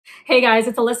Hey guys,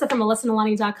 it's Alyssa from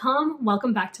AlyssaNalani.com.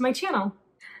 Welcome back to my channel.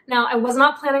 Now, I was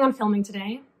not planning on filming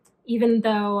today, even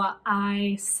though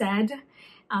I said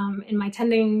in my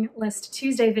Tending List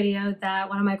Tuesday video that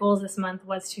one of my goals this month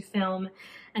was to film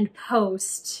and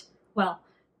post, well,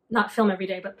 not film every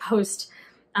day, but post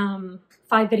 5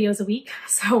 videos a week.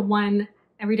 So one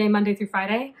every day, Monday through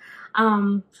Friday.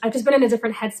 I've just been in a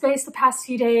different headspace the past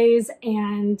few days,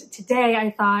 and today I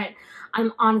thought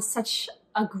I'm on such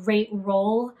a great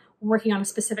roll working on a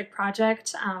specific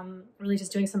project, really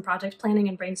just doing some project planning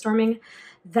and brainstorming,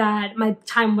 that my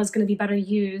time was going to be better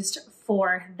used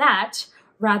for that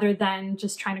rather than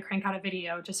just trying to crank out a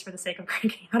video just for the sake of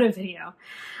cranking out a video.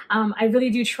 I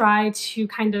really do try to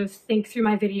kind of think through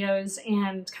my videos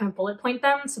and kind of bullet point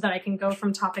them so that I can go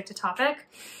from topic to topic.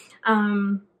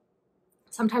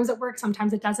 Sometimes it works,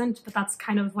 sometimes it doesn't, but that's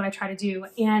kind of what I try to do.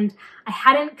 And I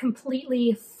hadn't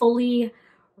completely, fully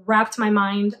wrapped my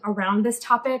mind around this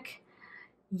topic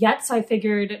yet, so I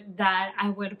figured that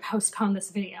I would postpone this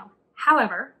video.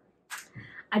 However,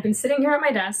 I've been sitting here at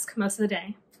my desk most of the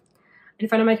day in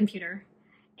front of my computer,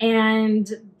 and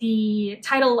the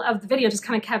title of the video just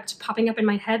kind of kept popping up in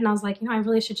my head, and I was like, I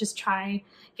really should just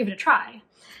give it a try.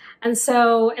 And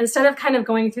so instead of kind of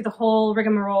going through the whole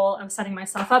rigmarole of setting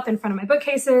myself up in front of my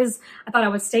bookcases, I thought I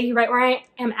would stay right where I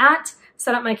am at,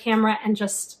 set up my camera, and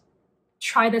just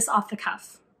try this off the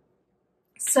cuff.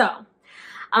 So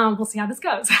we'll see how this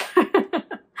goes.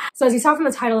 So as you saw from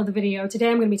the title of the video, today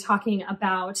I'm going to be talking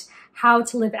about how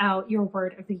to live out your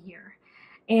word of the year.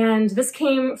 And this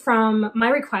came from my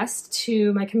request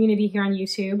to my community here on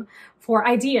YouTube for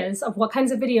ideas of what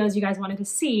kinds of videos you guys wanted to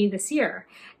see this year.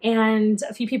 And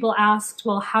a few people asked,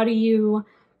 well, how do you,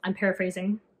 I'm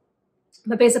paraphrasing,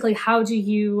 but basically, how do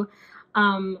you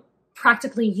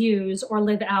practically use or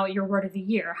live out your word of the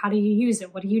year? How do you use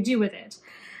it? What do you do with it?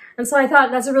 And so I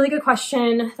thought that's a really good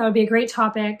question. That would be a great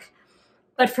topic.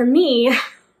 But for me,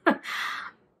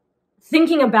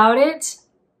 thinking about it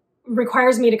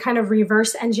requires me to kind of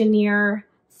reverse engineer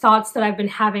thoughts that I've been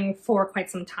having for quite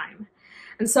some time.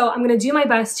 And so I'm going to do my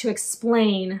best to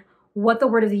explain what the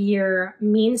word of the year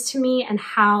means to me and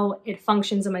how it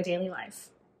functions in my daily life.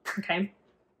 Okay.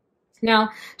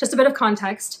 Now, just a bit of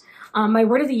context. My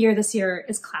word of the year this year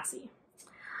is classy.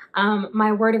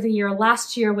 My word of the year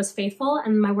last year was faithful,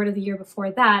 and my word of the year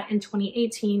before that in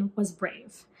 2018 was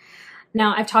brave.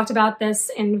 Now, I've talked about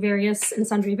this in various and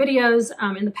sundry videos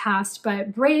in the past,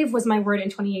 but brave was my word in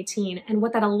 2018, and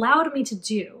what that allowed me to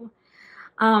do,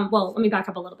 well, let me back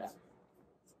up a little bit.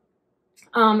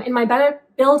 In my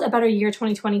Build a Better Year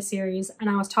 2020 series, and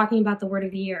I was talking about the word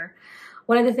of the year,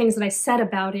 one of the things that I said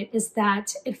about it is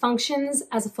that it functions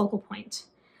as a focal point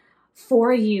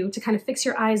for you to kind of fix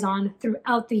your eyes on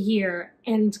throughout the year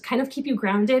and kind of keep you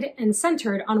grounded and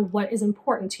centered on what is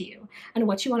important to you and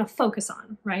what you want to focus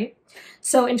on, right?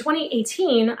 So in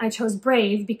 2018, I chose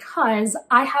brave because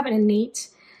I have an innate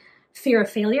fear of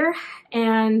failure,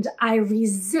 and I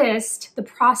resist the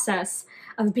process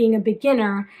of being a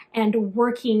beginner and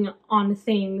working on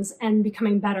things and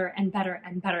becoming better and better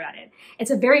and better at it.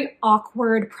 It's a very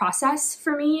awkward process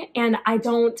for me, and I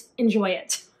don't enjoy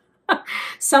it.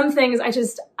 Some things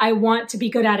I want to be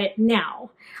good at it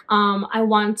now. I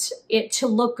want it to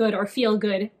look good or feel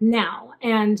good now.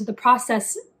 And the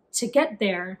process to get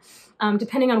there,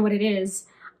 depending on what it is,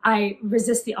 I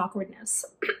resist the awkwardness.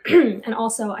 And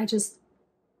also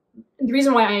the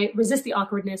reason why I resist the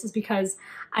awkwardness is because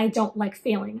I don't like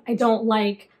failing. I don't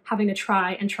like having to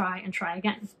try and try and try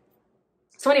again.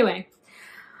 So anyway,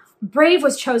 brave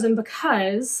was chosen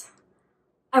because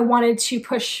I wanted to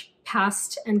push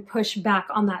past and push back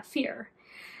on that fear.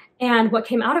 And what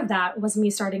came out of that was me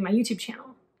starting my YouTube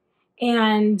channel.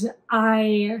 And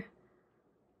I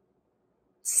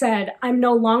said, I'm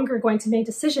no longer going to make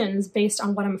decisions based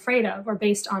on what I'm afraid of, or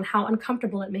based on how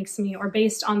uncomfortable it makes me, or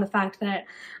based on the fact that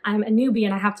I'm a newbie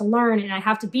and I have to learn and I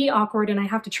have to be awkward and I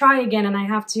have to try again and I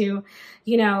have to,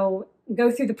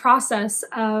 go through the process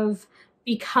of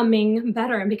becoming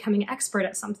better and becoming expert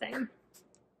at something.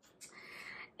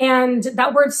 And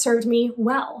that word served me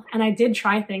well, and I did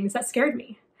try things that scared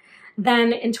me.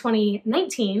 Then in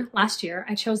 2019, last year,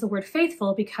 I chose the word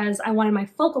faithful because I wanted my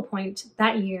focal point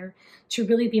that year to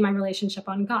really be my relationship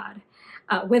with God,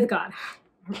 my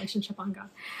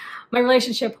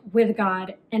relationship with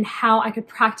God, and how I could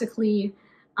practically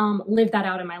live that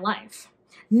out in my life.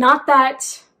 Not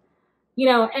that,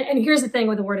 and here's the thing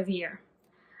with the word of the year.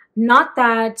 Not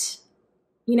that,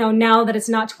 now that it's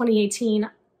not 2018,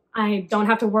 I don't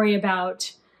have to worry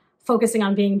about focusing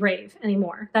on being brave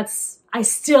anymore. I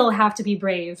still have to be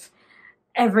brave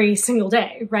every single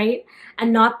day, right?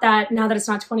 And not that now that it's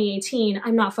not 2018,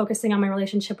 I'm not focusing on my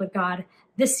relationship with God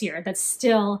this year. That's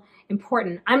still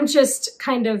important. I'm just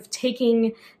kind of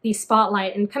taking the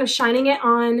spotlight and kind of shining it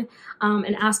on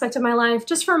an aspect of my life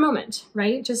just for a moment,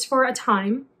 right? Just for a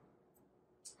time.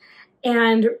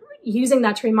 And using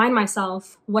that to remind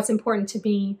myself what's important to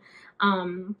me,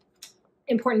 in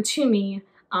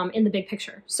the big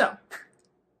picture. So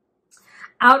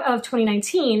out of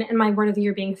 2019 and my word of the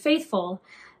year being faithful,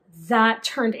 that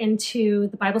turned into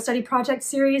the Bible Study Project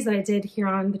series that I did here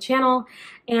on the channel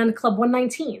and Club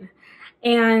 119.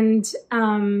 And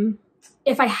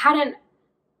if I hadn't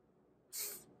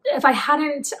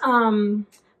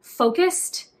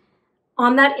focused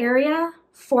on that area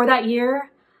for that year,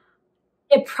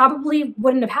 it probably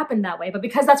wouldn't have happened that way. But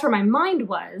because that's where my mind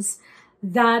was,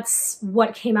 that's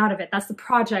what came out of it. That's the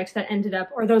project that ended up,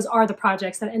 or those are the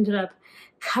projects that ended up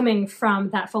coming from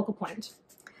that focal point.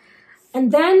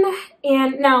 And then,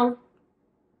 and now,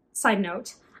 side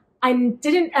note, I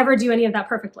didn't ever do any of that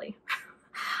perfectly.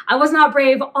 I was not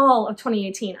brave all of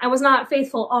 2018. I was not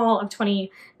faithful all of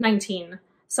 2019,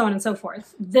 so on and so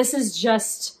forth. This is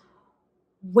just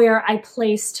where I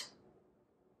placed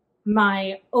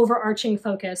my overarching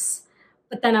focus,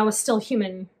 but then I was still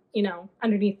human, you know,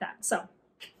 underneath that. So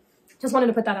just wanted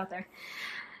to put that out there.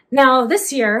 Now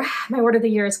this year, my word of the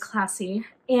year is classy.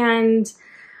 And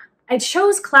I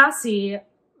chose classy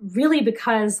really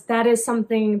because that is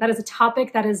something, that is a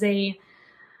topic, that is a,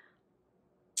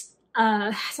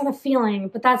 it's not a feeling,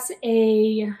 but that's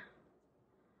a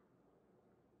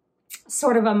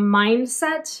sort of a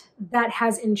mindset that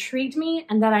has intrigued me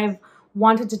and that I've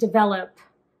wanted to develop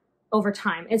over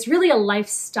time. It's really a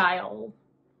lifestyle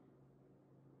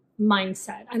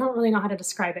mindset. I don't really know how to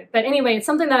describe it. But anyway, it's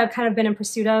something that I've kind of been in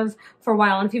pursuit of for a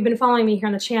while. And if you've been following me here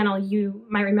on the channel, you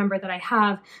might remember that I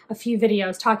have a few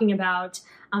videos talking about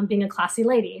being a classy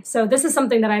lady. So this is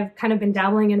something that I've kind of been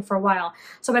dabbling in for a while.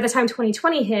 So by the time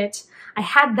 2020 hit, I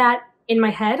had that in my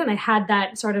head and I had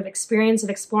that sort of experience of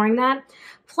exploring that.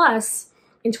 Plus,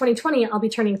 in 2020, I'll be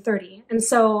turning 30. And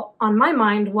so on my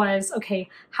mind was, okay,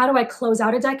 how do I close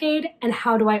out a decade and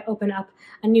how do I open up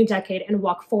a new decade and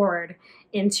walk forward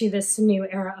into this new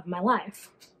era of my life?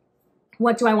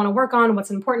 What do I want to work on? What's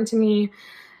important to me?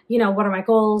 You know, what are my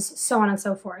goals? So on and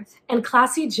so forth. And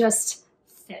classy just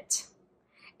fit.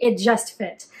 It just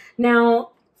fit. Now,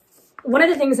 one of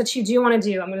the things that you do want to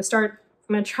do, I'm going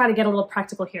to try to get a little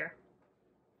practical here.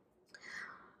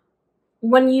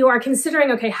 When you are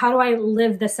considering, okay, how do I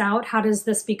live this out? How does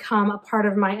this become a part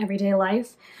of my everyday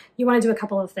life? You want to do a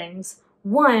couple of things.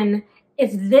 One,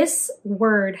 if this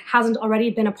word hasn't already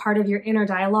been a part of your inner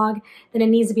dialogue, then it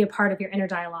needs to be a part of your inner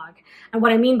dialogue. And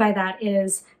what I mean by that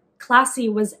is classy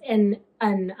was a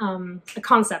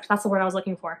concept. That's the word I was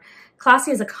looking for. Classy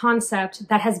is a concept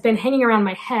that has been hanging around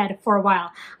my head for a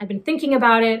while. I've been thinking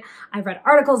about it. I've read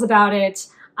articles about it.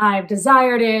 I've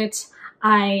desired it.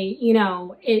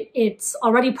 It's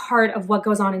already part of what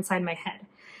goes on inside my head.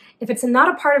 If it's not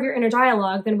a part of your inner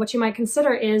dialogue, then what you might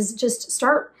consider is just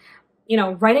start,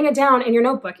 writing it down in your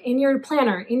notebook, in your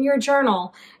planner, in your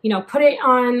journal, put it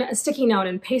on a sticky note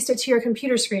and paste it to your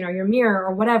computer screen or your mirror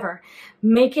or whatever.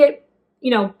 Make it,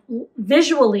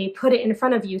 visually put it in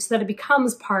front of you so that it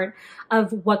becomes part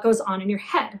of what goes on in your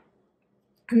head.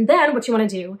 And then what you want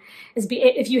to do is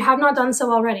if you have not done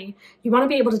so already, you want to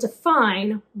be able to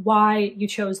define why you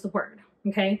chose the word,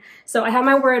 okay? So I have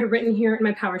my word written here in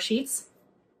my power sheets.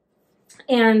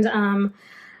 And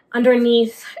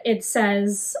underneath it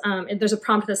says, there's a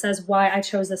prompt that says why I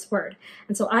chose this word.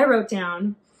 And so I wrote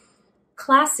down,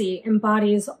 classy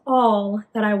embodies all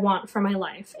that I want for my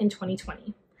life in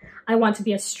 2020. I want to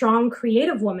be a strong,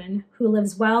 creative woman who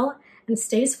lives well and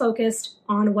stays focused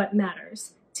on what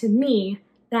matters. To me,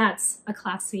 that's a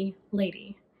classy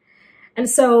lady. And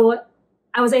so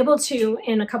I was able to,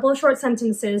 in a couple of short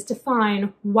sentences,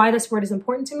 define why this word is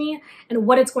important to me and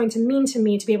what it's going to mean to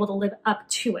me to be able to live up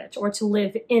to it or to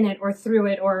live in it or through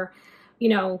it or,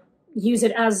 use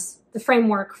it as the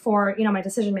framework for, my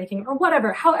decision making or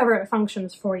whatever, however it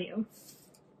functions for you.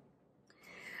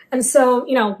 And so,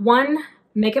 one,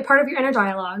 make it part of your inner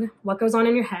dialogue, what goes on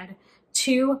in your head.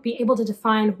 Two, be able to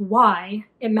define why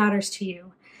it matters to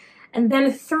you. And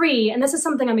then three, and this is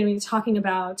something I'm going to be talking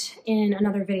about in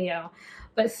another video,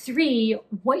 but three,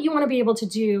 what you want to be able to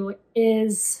do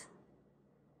is,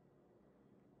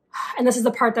 and this is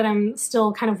the part that I'm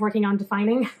still kind of working on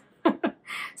defining.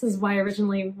 This is why I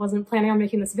originally wasn't planning on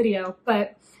making this video,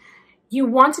 but you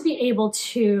want to be able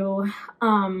to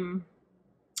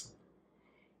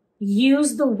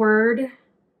use the word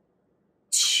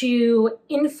to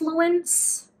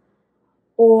influence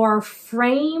or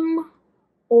frame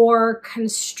or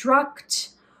construct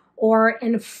or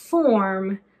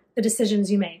inform the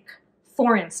decisions you make.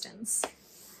 For instance,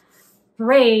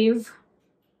 brave,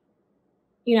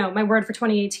 you know, my word for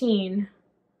 2018,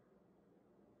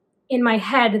 in my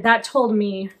head, that told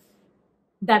me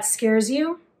that scares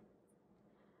you.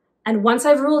 And once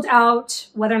I've ruled out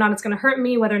whether or not it's going to hurt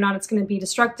me, whether or not it's going to be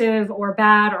destructive or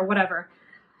bad or whatever,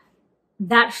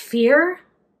 that fear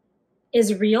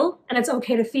is real and it's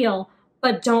okay to feel,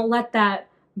 but don't let that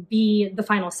be the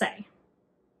final say.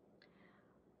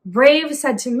 Brave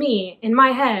said to me in my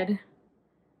head,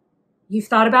 you've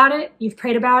thought about it, you've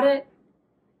prayed about it,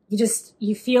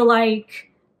 you feel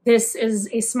like this is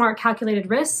a smart, calculated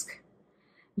risk.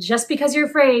 Just because you're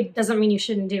afraid doesn't mean you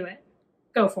shouldn't do it.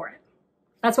 Go for it.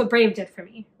 That's what brave did for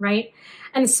me, right?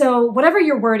 And so whatever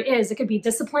your word is, it could be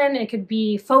discipline, it could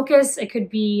be focus, it could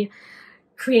be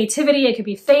creativity, it could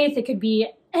be faith, it could be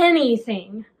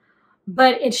anything,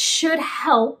 but it should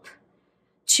help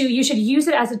you should use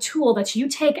it as a tool that you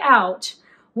take out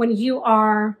when you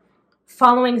are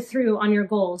following through on your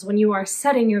goals, when you are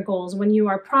setting your goals, when you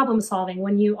are problem solving,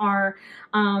 when you are,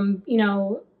 you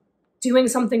know, doing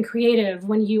something creative,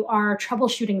 when you are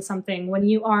troubleshooting something, when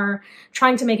you are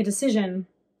trying to make a decision.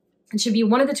 It should be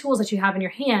one of the tools that you have in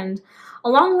your hand,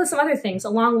 along with some other things,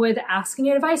 along with asking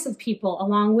advice of people,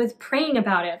 along with praying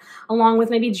about it, along with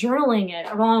maybe journaling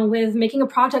it, along with making a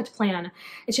project plan.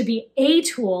 It should be a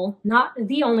tool, not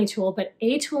the only tool, but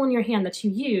a tool in your hand that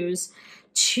you use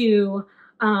to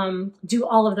do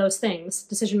all of those things: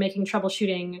 decision-making,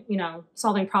 troubleshooting, you know,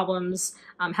 solving problems,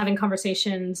 having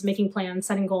conversations, making plans,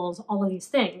 setting goals, all of these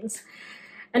things.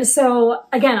 And so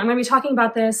again, I'm going to be talking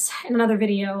about this in another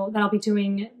video that I'll be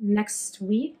doing next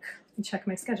week. Let me check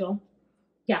my schedule.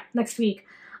 Yeah, next week.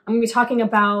 I'm going to be talking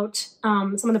about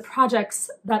some of the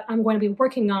projects that I'm going to be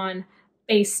working on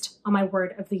based on my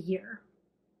word of the year.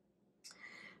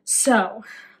 So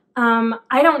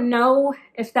I don't know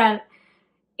if that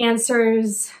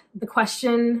answers the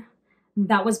question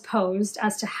that was posed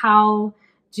as to how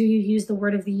do you use the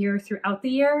word of the year throughout the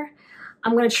year.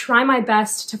 I'm going to try my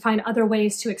best to find other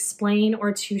ways to explain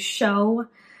or to show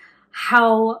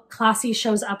how Classy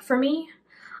shows up for me.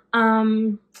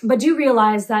 But do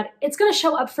realize that it's going to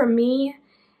show up for me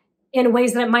in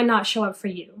ways that it might not show up for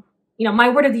you. You know, my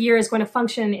word of the year is going to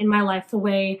function in my life the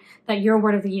way that your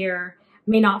word of the year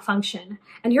may not function.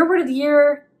 And your word of the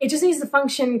year, it just needs to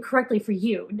function correctly for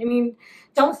you. I mean,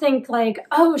 don't think like,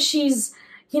 oh, she's,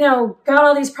 you know, got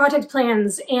all these project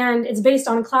plans and it's based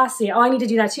on Classy. Oh, I need to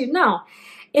do that too. No.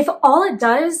 If all it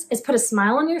does is put a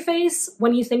smile on your face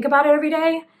when you think about it every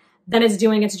day, then it's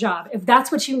doing its job. If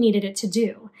that's what you needed it to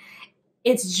do,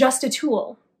 it's just a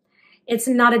tool. It's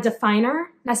not a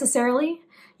definer necessarily.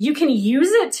 You can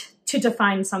use it to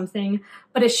define something,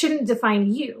 but it shouldn't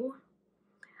define you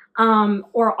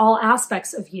or all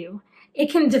aspects of you. It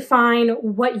can define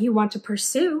what you want to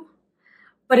pursue,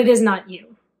 but it is not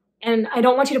you. And I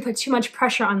don't want you to put too much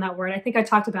pressure on that word. I think I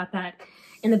talked about that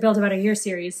in the Build About a Year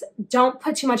series. Don't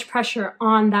put too much pressure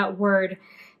on that word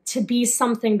to be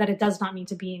something that it does not need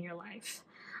to be in your life.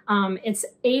 It's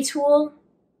a tool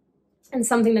and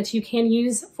something that you can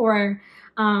use for,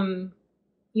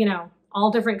 you know, all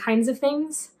different kinds of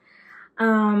things.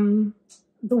 The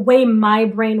way my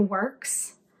brain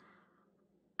works,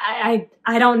 I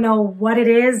don't know what it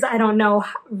is. I don't know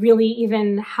really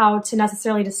even how to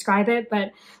necessarily describe it,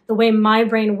 but the way my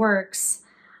brain works,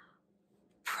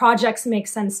 projects make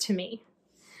sense to me.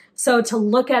 So to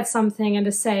look at something and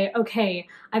to say, okay,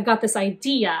 I've got this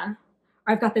idea,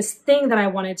 or I've got this thing that I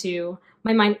want to do,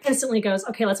 my mind instantly goes,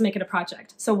 okay, let's make it a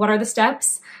project. So what are the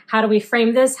steps? How do we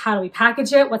frame this? How do we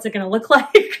package it? What's it going to look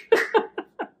like?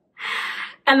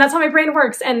 And that's how my brain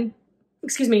works. And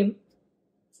excuse me,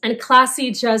 and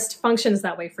Classy just functions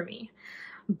that way for me.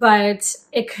 But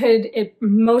it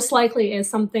most likely is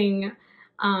something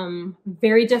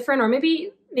very different, or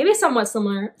maybe somewhat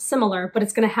similar, but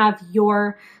it's going to have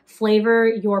your flavor,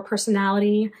 your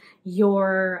personality,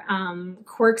 your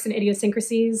quirks and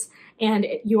idiosyncrasies, and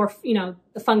your, you know,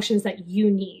 the functions that you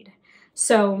need.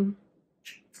 So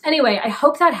anyway, I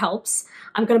hope that helps.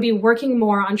 I'm going to be working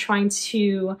more on trying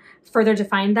to further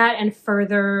define that and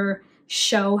further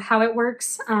show how it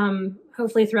works,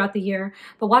 hopefully throughout the year.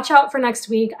 But watch out for next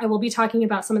week. I will be talking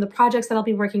about some of the projects that I'll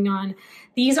be working on.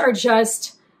 These are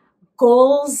just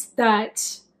goals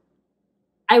that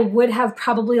I would have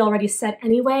probably already set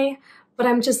anyway, but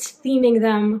I'm just theming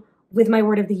them with my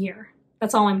word of the year.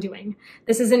 That's all I'm doing.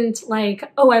 This isn't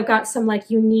like, oh, I've got some like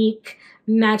unique,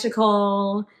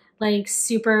 magical, like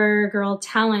Supergirl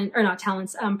talent, or not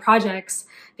talents, projects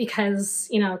because,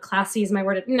 you know, Classy is my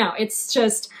word. No, it's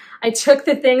just, I took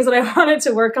the things that I wanted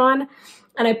to work on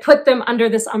and I put them under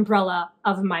this umbrella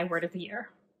of my word of the year.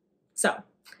 So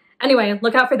anyway,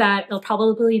 look out for that.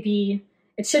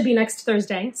 It should be next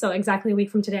Thursday, so exactly a week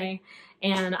from today,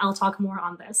 and I'll talk more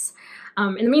on this.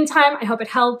 In the meantime, I hope it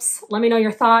helps. Let me know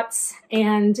your thoughts,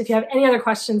 and if you have any other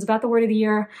questions about the word of the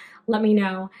year, let me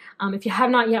know. If you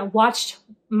have not yet watched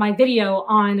my video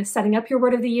on setting up your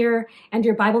word of the year and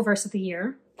your Bible verse of the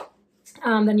year,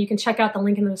 then you can check out the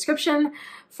link in the description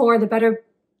for the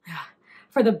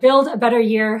Build a Better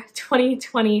Year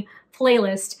 2020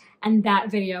 playlist, and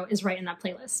that video is right in that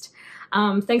playlist.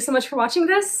 Thanks so much for watching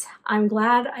this. I'm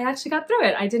glad I actually got through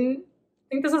it. I didn't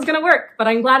think this was gonna work, but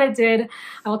I'm glad it did.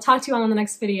 I will talk to you all in the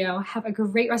next video. Have a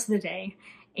great rest of the day,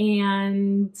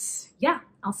 and yeah,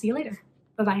 I'll see you later.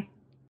 Bye-bye.